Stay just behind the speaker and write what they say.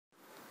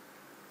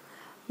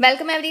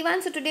Welcome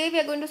everyone. So today we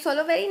are going to solve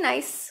a very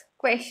nice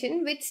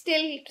question which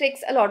still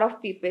tricks a lot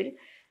of people.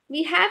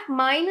 We have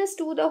minus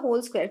 2 the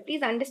whole square.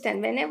 Please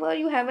understand, whenever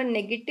you have a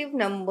negative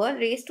number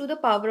raised to the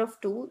power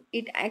of 2,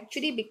 it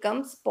actually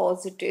becomes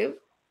positive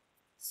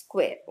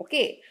square.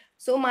 Okay.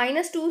 So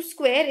minus 2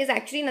 square is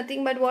actually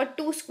nothing but what?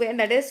 2 square,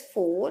 that is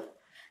 4.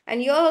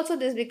 And here also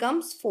this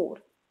becomes 4.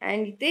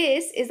 And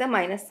this is a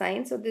minus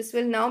sign. So this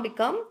will now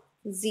become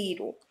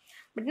 0.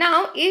 But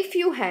now if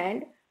you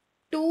had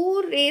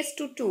 2 raised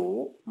to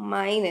 2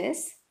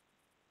 minus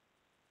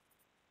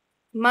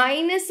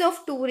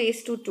of 2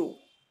 raised to 2.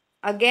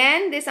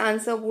 Again, this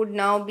answer would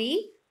now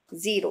be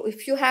 0.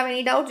 If you have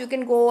any doubt, you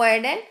can go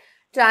ahead and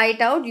try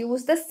it out.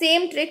 Use the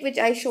same trick which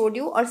I showed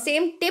you or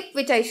same tip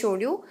which I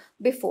showed you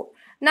before.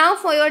 Now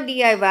for your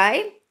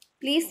DIY,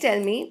 please tell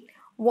me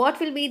what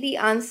will be the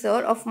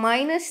answer of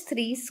minus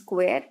 3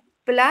 square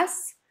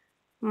plus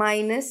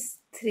minus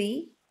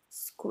 3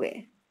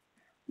 square.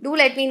 Do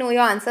let me know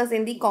your answers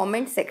in the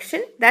comment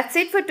section. That's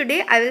it for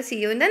today. I will see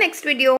you in the next video.